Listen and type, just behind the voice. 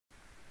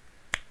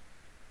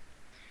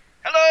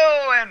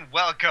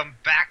welcome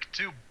back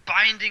to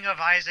Binding of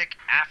Isaac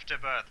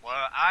Afterbirth,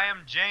 where I am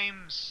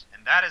James,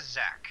 and that is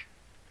Zach.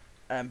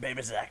 I'm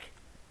Baby Zach.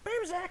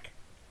 Baby Zach.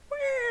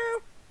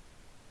 Woo!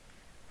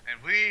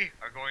 And we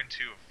are going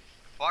to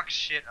fuck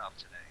shit up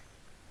today.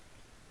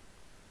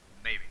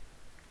 Maybe.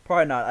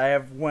 Probably not. I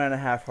have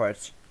 1.5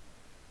 hearts.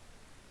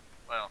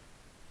 Well,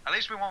 at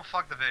least we won't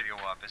fuck the video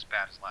up as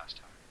bad as last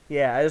time.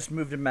 Yeah, I just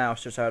moved the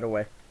mouse just out of the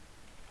way.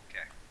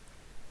 Okay.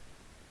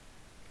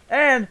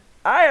 And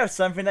I have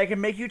something that can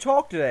make you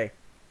talk today.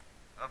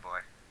 Oh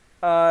boy.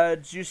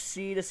 Did you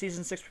see the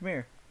season 6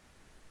 premiere?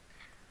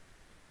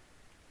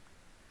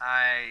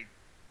 I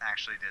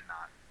actually did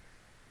not.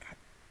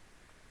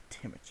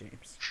 Damn it,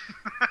 James.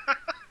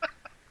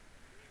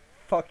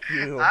 Fuck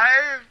you.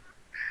 I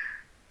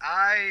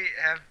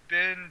have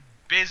been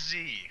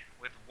busy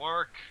with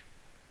work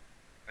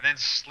and then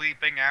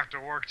sleeping after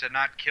work to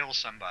not kill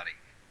somebody.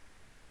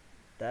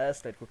 That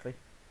escalated quickly.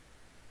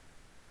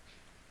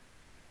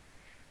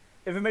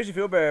 If it makes you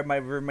feel better, my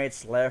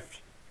roommates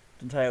left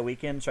the entire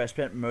weekend, so I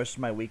spent most of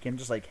my weekend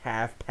just like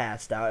half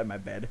passed out in my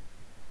bed.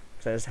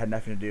 Because I just had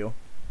nothing to do.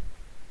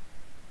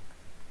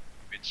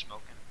 Been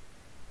smoking?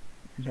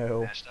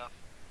 No. That stuff?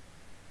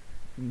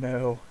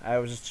 No, I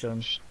was just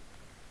chilling. You're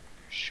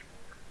sure?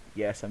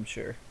 Yes, I'm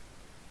sure.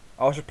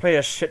 I also played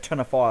a shit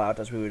ton of Fallout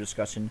as we were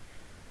discussing,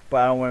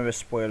 but I don't want to give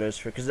spoilers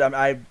for because we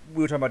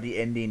were talking about the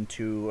ending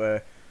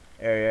to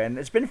area, and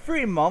it's been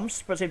 3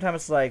 months, but at the same time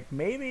it's like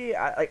maybe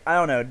I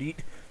don't know.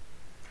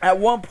 At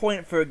one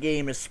point for a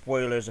game, is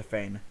spoilers a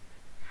thing?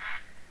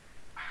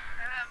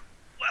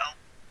 Well,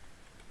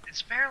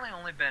 it's barely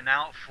only been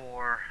out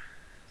for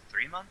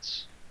 3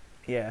 months,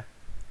 Yeah.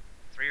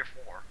 3 or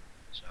 4.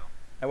 So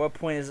At what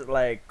point is it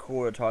like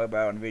cool to talk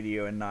about on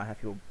video and not have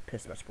people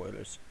pissed about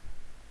spoilers?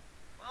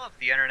 well, if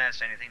the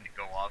internet's anything to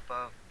go off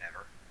of,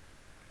 never.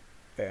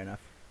 Fair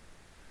enough.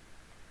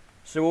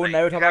 So we'll Like,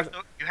 never talk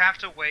about. you have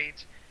to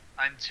wait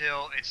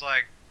until it's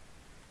like.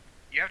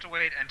 You have to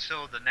wait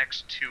until the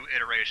next 2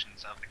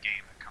 iterations of the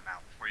game have come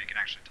out before you can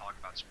actually talk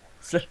about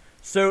spoilers.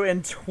 So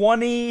in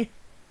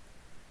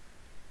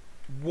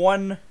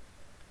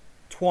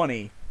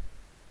 2120,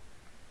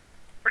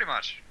 Pretty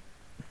much.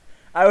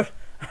 I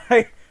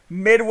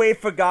midway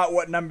forgot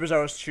what numbers I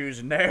was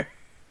choosing there.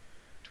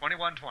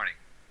 2120.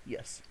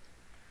 Yes.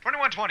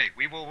 2120,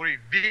 we will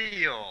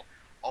reveal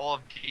all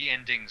of the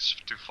endings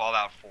to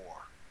Fallout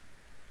 4.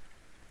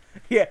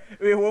 Yeah,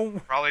 we won't.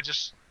 I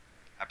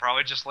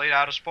probably just laid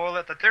out a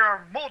spoiler that there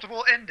are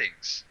multiple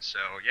endings. So,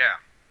 yeah.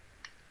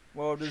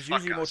 Well, there's Fuck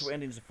usually us. multiple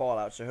endings to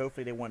Fallout, so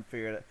hopefully they won't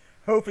figure it.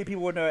 Hopefully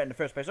people would know it in the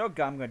first place. Oh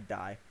god, I'm gonna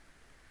die.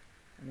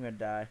 I'm gonna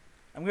die.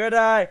 I'm gonna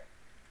die.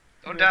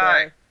 Don't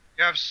die.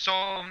 You have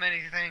so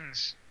many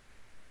things.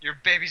 You're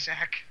Baby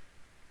Zach.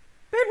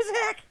 Baby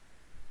Zach.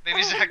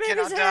 Baby Oh, Zach Baby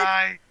cannot Zach.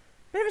 die.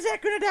 Baby Zach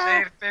gonna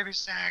die. Save Baby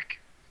Zach.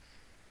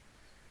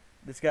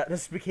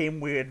 This became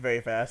weird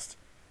very fast.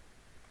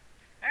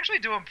 Actually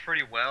doing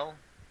pretty well.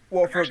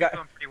 Well, You're for a actually guy,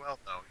 doing pretty well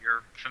though.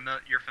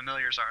 Your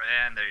familiars are,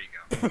 and there you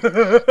go.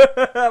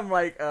 I'm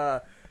like,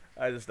 I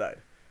just died.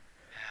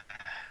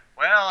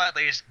 Well, at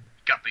least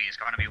Guppy is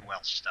going to be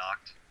well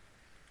stocked.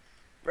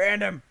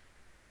 Random.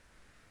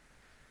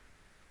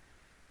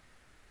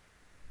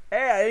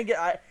 Hey, I didn't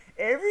get.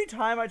 Every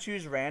time I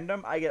choose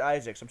random, I get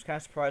Isaac. So I'm kind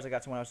of surprised I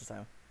got someone else this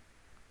time.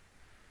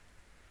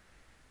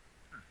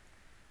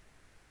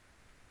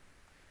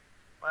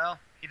 Well,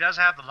 he does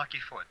have the lucky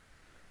foot.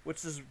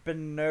 Which has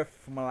been nerfed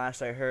from the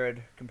last I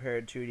heard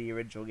compared to the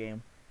original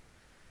game.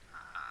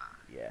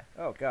 Yeah.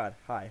 Oh god.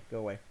 Hi. Go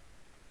away.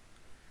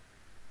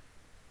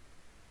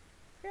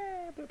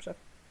 Yeah. Boop stuff.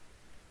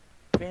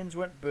 Fins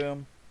went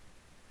boom.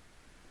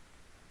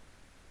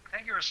 I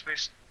think you were maybe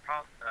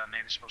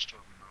supposed to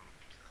have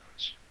moved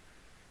those.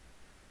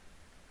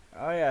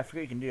 Oh yeah. I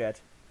forgot you can do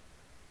that.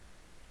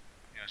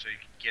 You know, so you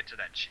could get to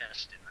that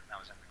chest that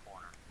was in the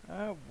corner.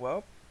 Oh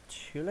well.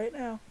 Too late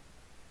now.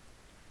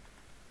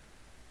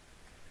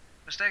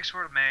 Mistakes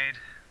were made.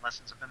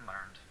 Lessons have been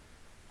learned.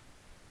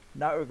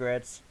 Not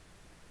regrets.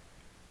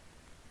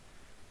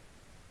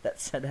 That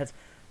sentence.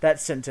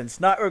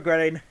 Not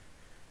regretting.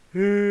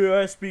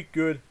 I speak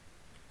good.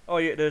 Oh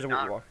yeah, there's a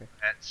Not walker.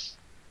 regrets.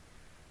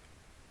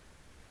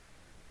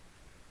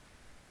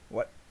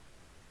 What?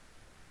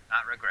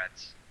 Not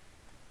regrets.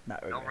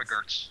 Not regrets. No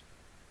regrets.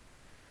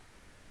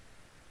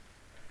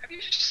 Have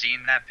you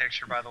seen that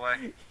picture, by the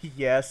way?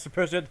 Yes, the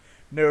person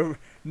no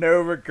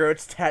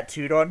regrets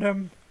tattooed on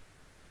him.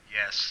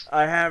 Yes.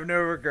 I have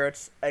no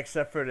regrets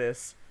except for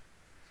this.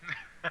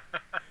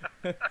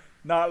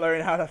 Not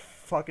learning how to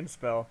fucking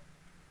spell.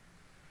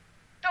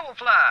 Double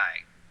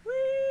fly. Woo!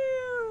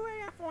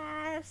 I got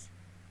flies.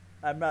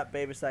 I'm not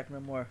Baby Zach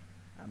no more.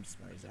 I'm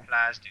Smelly Zach.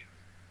 Flies do.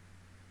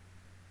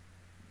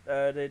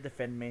 They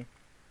defend me.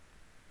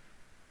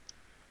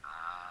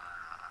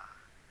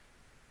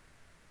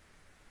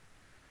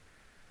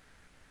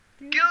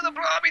 Kill the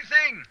blobby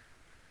thing!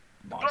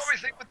 The blobby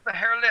thing with the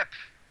hair lip.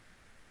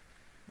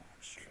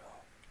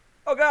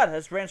 Oh god,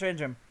 that's Branch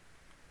Ranger him.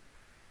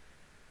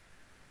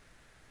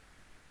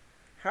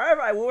 However,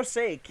 I will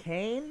say,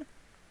 Kane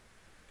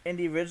in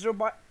the original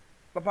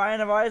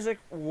Binding of Isaac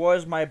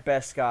was my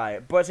best guy,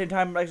 but at the same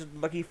time, like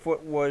Lucky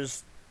Foot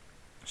was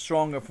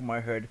stronger from what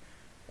I heard.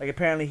 Like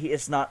apparently he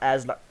is not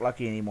as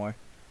lucky anymore.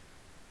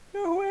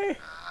 No way.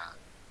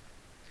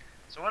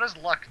 So what does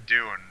luck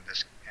do in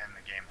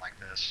a game like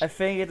this? I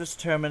think it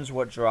determines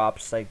what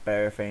drops, like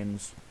better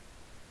things.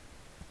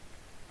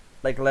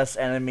 Like less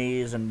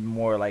enemies and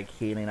more like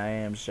healing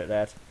items, shit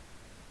that.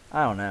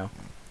 I don't know.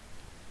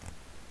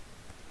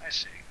 I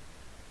see.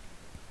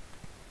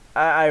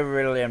 I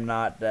really am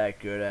not that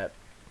good at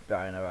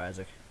Binding of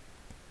Isaac.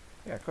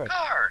 Yeah, of course.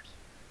 Card!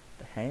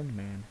 The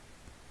Hangman.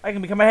 I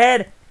can become a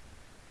head!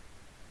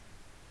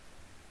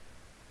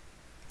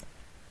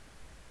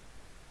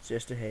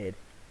 Just a head.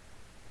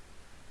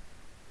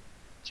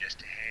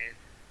 Just ahead.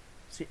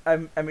 See,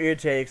 I'm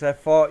irritated because I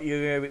thought we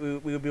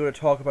would be able to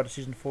talk about the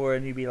season 4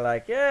 and you'd be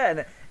like,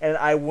 yeah, and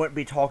I wouldn't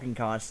be talking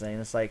constantly.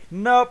 And it's like,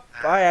 nope,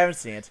 I haven't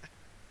seen it.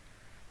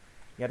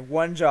 You had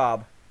one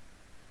job.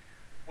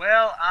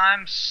 Well,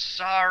 I'm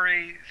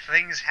sorry.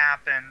 Things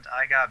happened.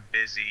 I got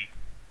busy.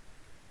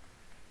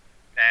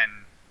 And,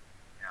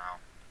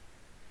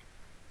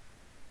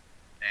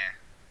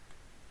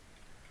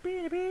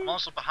 I'm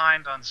also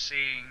behind on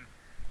seeing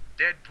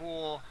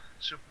Deadpool,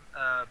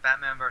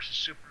 Batman vs.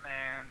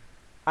 Superman.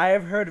 I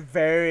have heard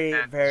very,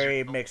 And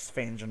very Zootopia. mixed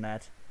things on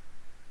that.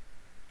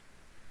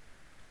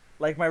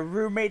 Like, my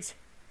roommates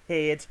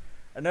hate it.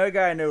 Another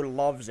guy I know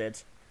loves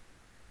it.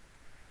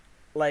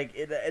 Like,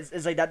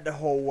 it's like that the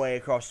whole way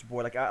across the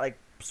board. Like, like,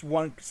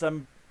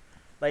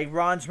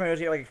 Ron Tomatoes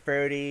gave it like a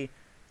 30,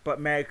 but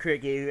Mary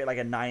Critic gave it like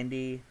a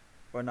 90,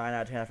 or 9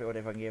 out of 10, I forget what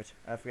they fucking gave it.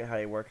 I forget how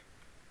they work.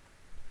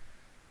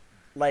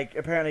 Like,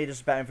 apparently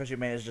this Batman vs.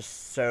 Superman is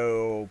just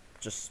so,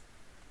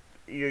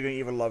 you're gonna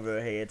either love it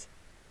or hate it.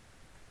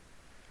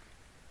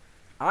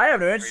 I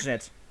have no interest in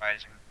it.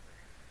 Polarizing,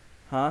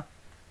 Huh?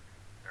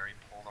 very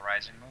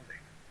polarizing movie.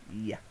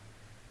 Yeah.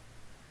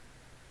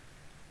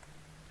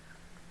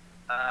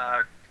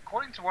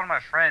 According to one of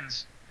my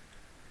friends,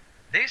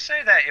 they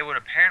say that it would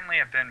apparently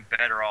have been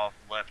better off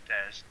left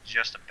as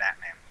just a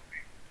Batman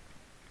movie.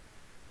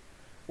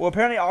 Well,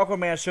 apparently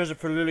Aquaman shows up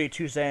for literally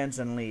 2 seconds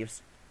and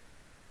leaves.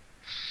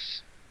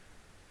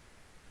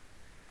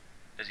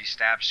 Does he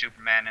stab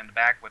Superman in the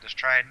back with his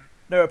trident?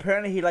 No,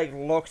 apparently he, like,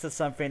 looks at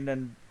something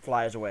and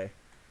flies away.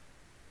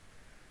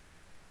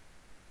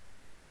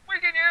 We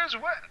can use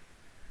what?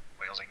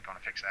 Whales ain't gonna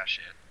fix that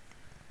shit.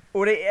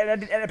 Well,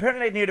 and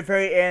apparently, like, near the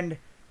very end,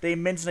 they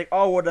mention, like,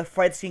 oh, well, the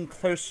fight scene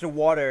close to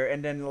water,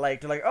 and then,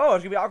 like, they're like, oh,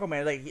 it's gonna be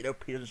Aquaman. Like, he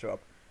doesn't show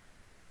up.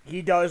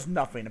 He does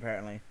nothing,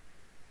 apparently.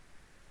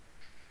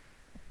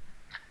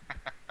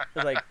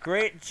 It's like,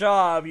 great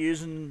job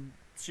using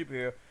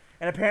superhero.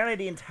 And apparently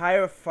the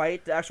entire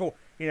fight, the actual,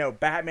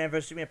 Batman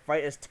vs. Superman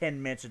fight is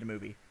 10 minutes of the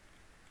movie.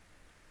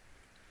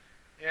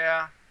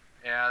 Yeah,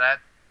 that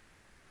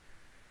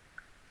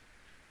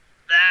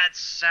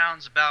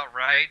sounds about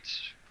right.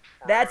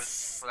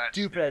 That's for that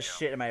stupid as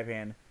studio. shit, in my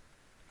opinion.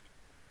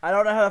 I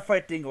don't know how the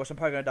fight didn't go, so I'm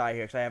probably gonna die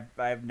here, because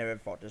I've never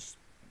fought this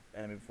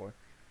enemy before.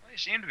 Well, you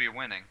seem to be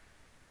winning.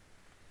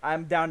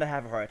 I'm down to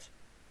have a heart.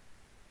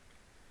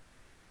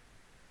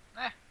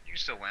 You can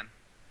still win.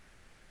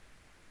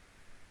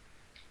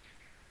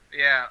 But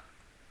yeah,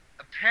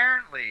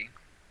 apparently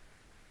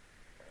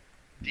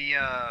the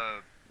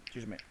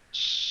Excuse me.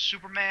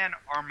 Superman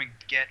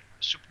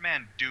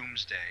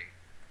Doomsday,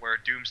 where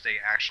Doomsday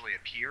actually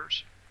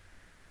appears.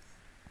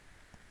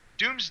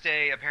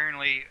 Doomsday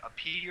apparently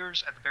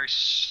appears at the very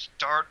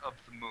start of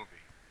the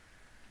movie.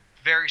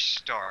 Very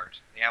start.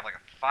 They have like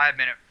a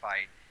 5-minute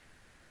fight,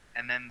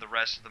 and then the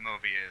rest of the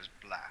movie is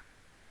blah.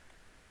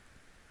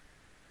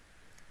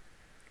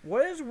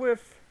 What is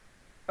with...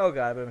 Oh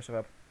god, I blew myself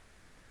up.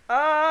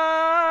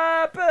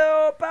 Ah,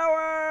 Bill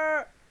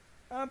Power!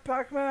 I'm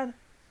Pac-Man.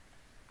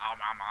 Nom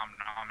nom nom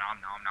nom nom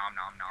nom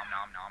nom nom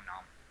nom nom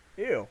nom.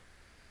 Ew.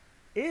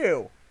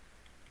 Ew.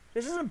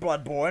 This isn't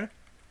Bloodborne.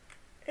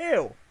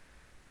 Ew.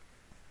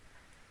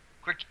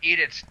 Quick, eat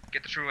it.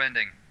 Get the true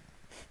ending.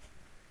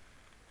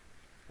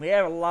 We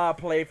have a lot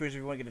of playthroughs if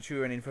you want to get a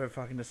true ending for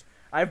fucking this.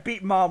 I've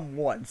beat Mom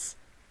once.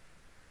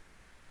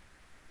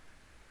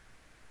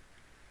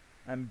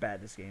 I'm bad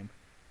at this game.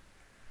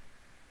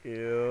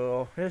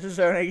 Ew. This is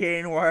only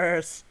getting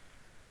worse.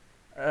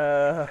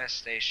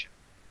 Infestation.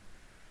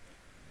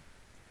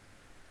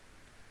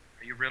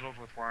 Are you riddled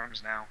with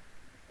worms now?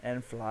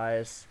 And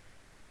flies.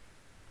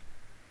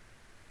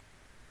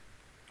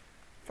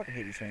 Fucking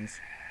hate these things.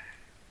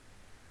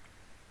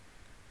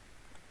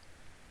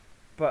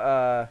 But,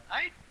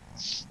 I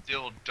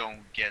still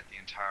don't get the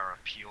entire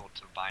appeal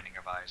to Binding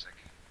of Isaac.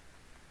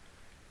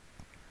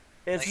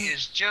 It's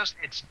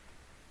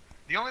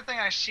the only thing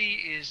I see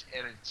is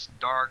that it's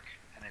dark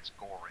and it's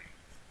gory.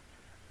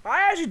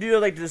 I actually do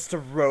like this to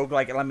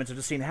rogue-like elements of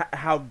just seeing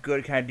how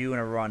good can I do in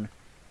a run.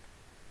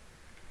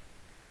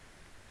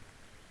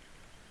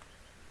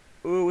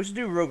 Ooh, we should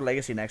do Rogue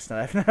Legacy next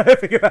time. I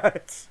figure about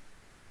it.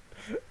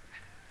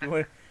 You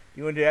want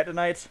to do that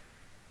tonight?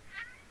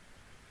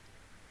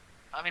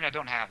 I mean, I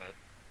don't have it.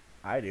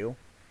 I do.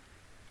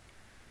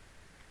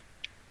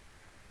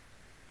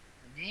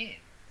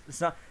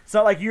 It's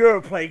not like you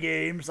ever play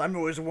games. I'm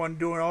always the one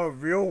doing all the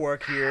real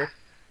work here.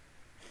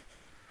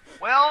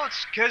 Well,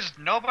 it's because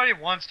nobody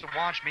wants to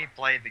watch me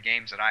play the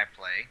games that I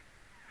play.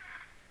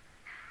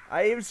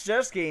 I even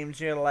suggest games.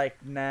 You're like,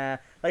 nah.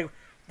 Like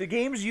the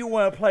games you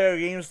want to play are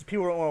games that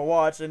people don't want to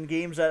watch, and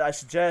games that I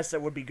suggest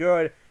that would be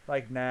good.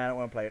 Like, nah, I don't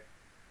want to play it.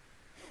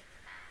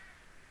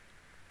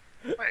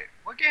 Wait,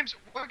 what games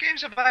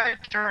have I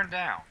turned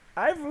down?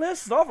 I've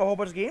listed off a whole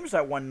bunch of games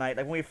that one night.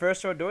 Like when we first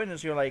started doing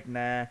this, you're like,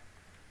 nah,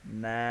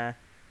 nah.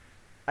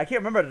 I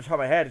can't remember at the top of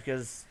my head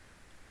because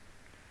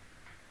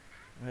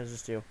what does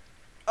this do?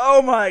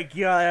 Oh my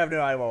god, I have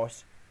no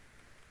eyeballs.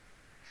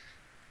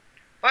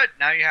 But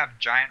now you have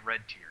giant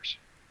red tears.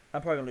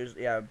 I'm probably gonna lose.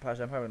 Yeah, I'm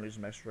probably gonna lose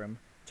some extra room.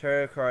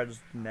 Tarot cards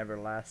never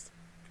last.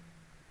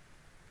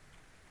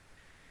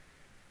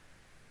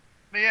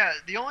 But yeah,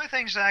 the only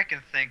things that I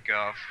can think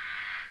of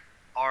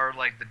are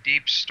like the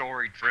deep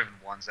story-driven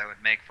ones that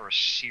would make for a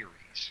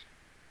series.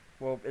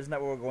 Well, isn't that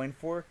what we're going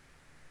for?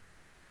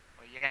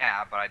 Well,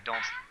 yeah, but I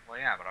don't. Well,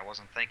 yeah, but I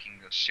wasn't thinking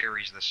a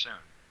series this soon.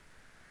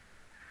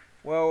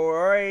 Well, we're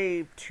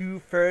already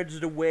 2/3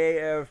 of the way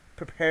of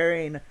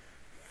preparing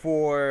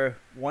for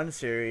one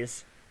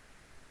series.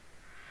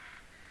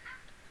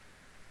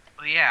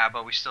 Well, yeah,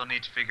 but we still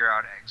need to figure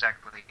out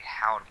exactly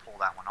how to pull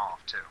that one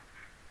off too.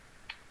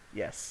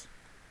 Yes.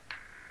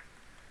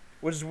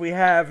 Which is we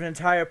have an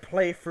entire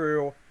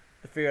playthrough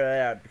to figure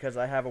that out because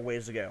I have a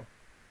ways to go.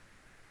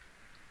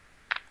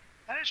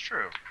 That is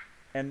true.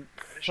 And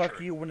fuck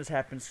you when this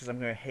happens because I'm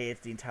gonna hate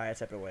it the entire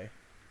step away.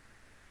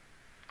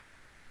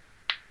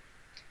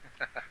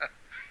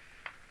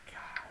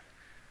 God.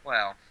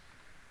 Well.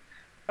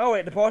 Oh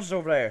wait, the boss is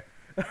over there.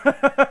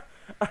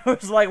 I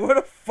was like, where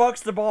the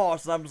fuck's the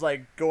boss? And I was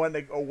like going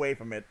away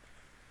from it.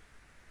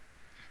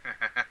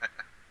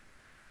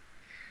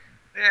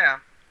 Yeah.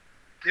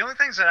 The only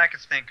things that I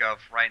could think of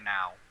right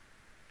now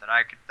that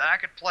I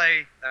could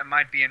play that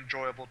might be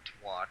enjoyable to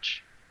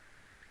watch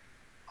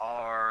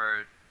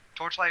are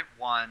Torchlight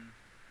 1,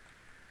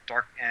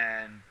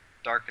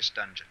 Darkest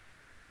Dungeon.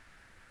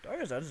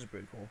 Darkest Dungeon is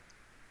pretty cool.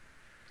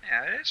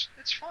 Yeah,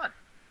 it's fun.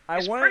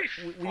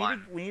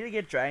 We need to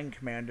get Dragon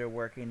Commander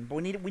working, but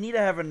we need to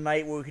have a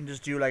night where we can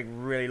just do like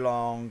really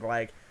long,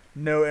 like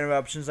no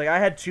interruptions. Like I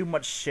had too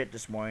much shit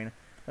this morning,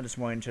 not this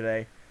morning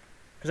today,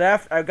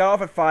 because I got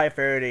off at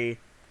 5:30,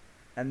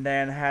 and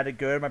then had to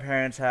go to my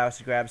parents' house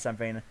to grab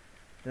something.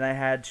 Then I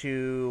had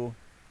to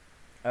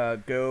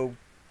go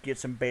get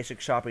some basic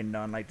shopping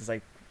done, like just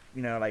like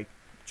like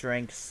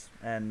drinks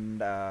and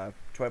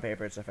toilet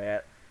paper and stuff like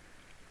that.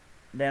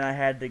 Then I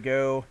had to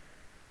go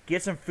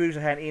get some food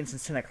I hadn't eaten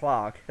since 10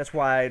 o'clock. That's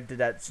why I did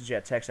that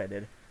text I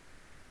did.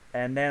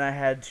 And then I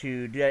had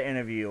to do that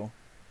interview.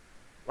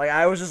 Like,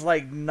 I was just,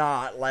 like,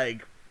 not,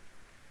 like...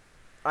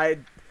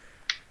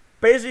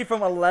 Basically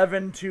from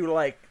 11 to,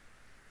 like,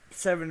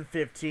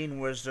 7:15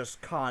 was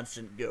just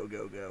constant go,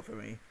 go, go for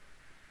me.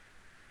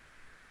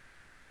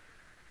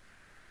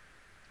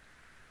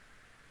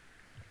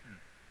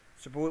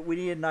 So, but we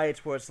needed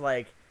nights where it's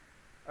like,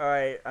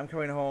 alright, I'm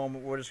coming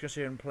home, we're just gonna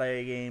sit and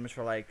play games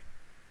for, like,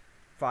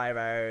 5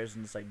 hours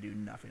and just like do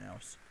nothing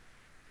else.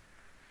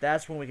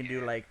 That's when we can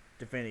do like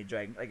Divinity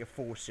Dragon, like a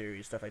full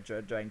series stuff like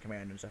Dragon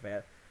Commander and stuff like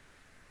that.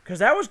 Because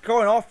that was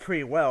going off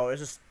pretty well. It's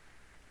just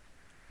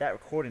that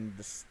recording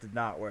just did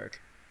not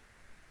work.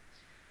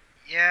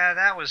 Yeah,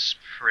 that was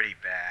pretty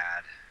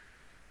bad.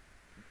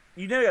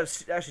 You never got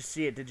to actually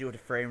see it, did you, with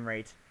the frame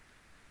rate?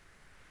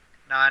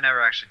 No, I never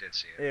actually did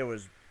see it. It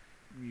was,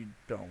 you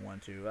don't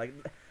want to. Like,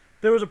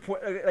 there was a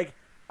point, like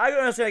I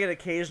can say like an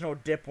occasional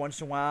dip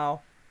once in a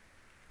while.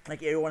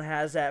 Like, everyone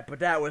has that, but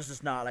that was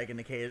just not, like, in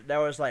the case. That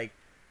was, like,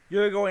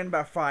 you're going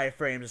about 5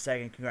 frames a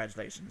second.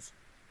 Congratulations.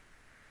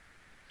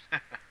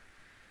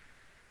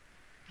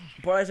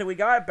 But I said, we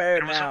got it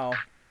better now.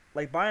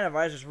 Like, Binding of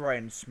Isaac is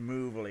running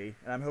smoothly,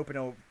 and I'm hoping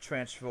it'll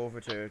transfer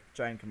over to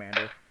Giant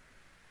Commander.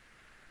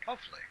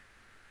 Hopefully.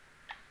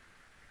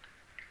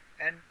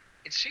 And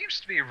it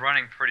seems to be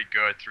running pretty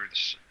good through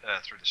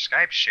the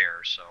Skype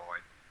share, so I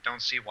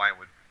don't see why it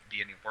would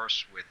be any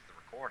worse with the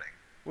recording.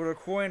 Well, the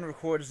recording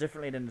records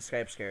differently than the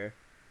Skype share.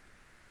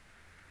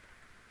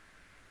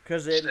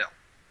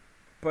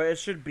 But it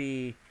should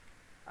be...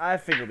 I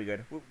think it'll be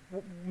good.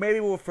 Maybe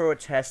we'll throw a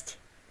test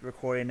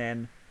recording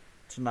in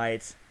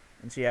tonight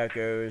and see how it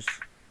goes.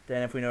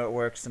 Then if we know it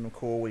works, then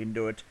cool, we can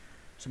do it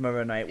some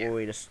other night where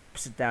we just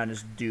sit down and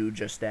just do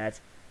just that.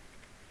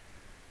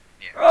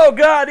 Yeah. Oh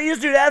god, he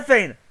just do that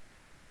thing!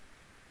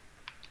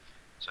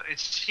 So it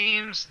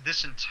seems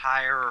this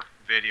entire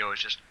video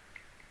is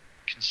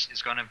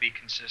going to be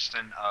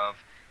consisting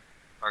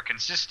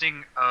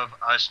of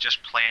us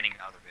just planning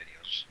other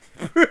videos.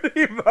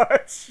 Pretty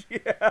much,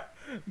 yeah.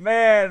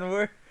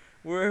 Man,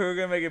 we're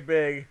gonna make it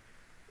big.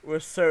 We're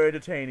so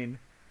entertaining.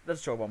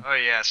 Let's show them. Oh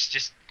yes,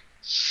 just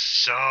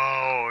so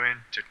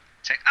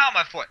entertaining. Ow,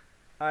 my foot!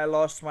 I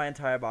lost my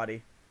entire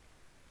body.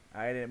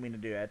 I didn't mean to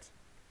do that.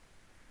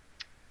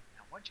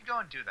 Now, what'd you go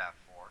and do that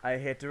for? I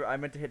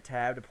meant to hit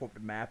tab to pull up the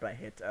map, and I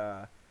hit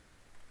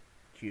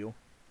Q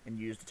and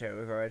use the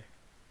tarot card.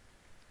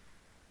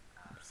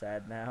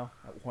 sad now.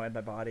 I wanted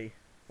my body.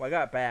 Well, I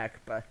got it back,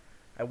 but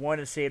I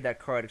wanted to save that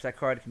card because that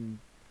card can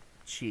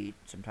cheat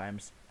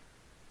sometimes.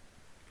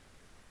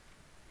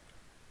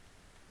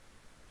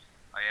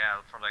 Oh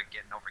yeah, for like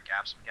getting over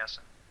gaps, I'm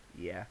guessing.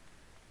 Yeah.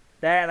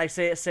 That and like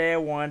say I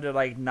wanted to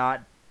like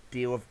not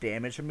deal with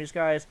damage from these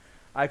guys,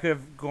 I could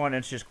have gone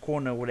into this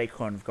corner where they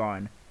couldn't have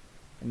gone,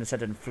 and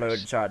instead and floated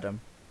and shot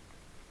them.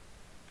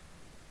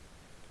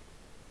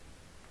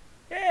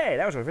 Yay,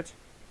 that was worth it.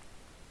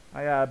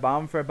 I got a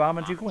bomb for a bomb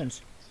and 2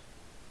 coins.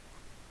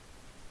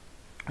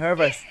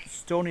 However, I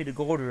still need a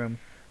gold room.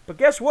 But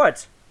guess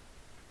what?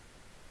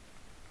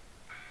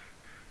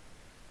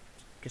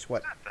 Guess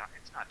what?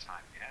 It's not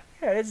time yet.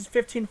 Yeah, this is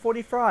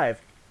 15:45.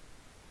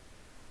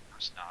 No,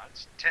 it's not.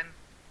 It's 10.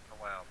 Oh,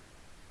 well.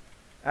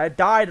 I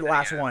died the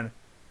last one.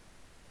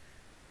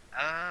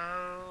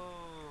 Oh.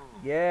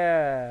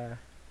 Yeah.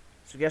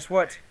 So guess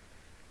what?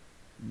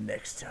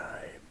 Next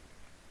time.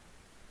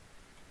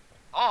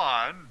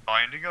 On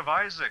Binding of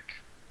Isaac.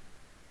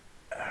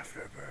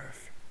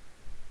 Afterbirth.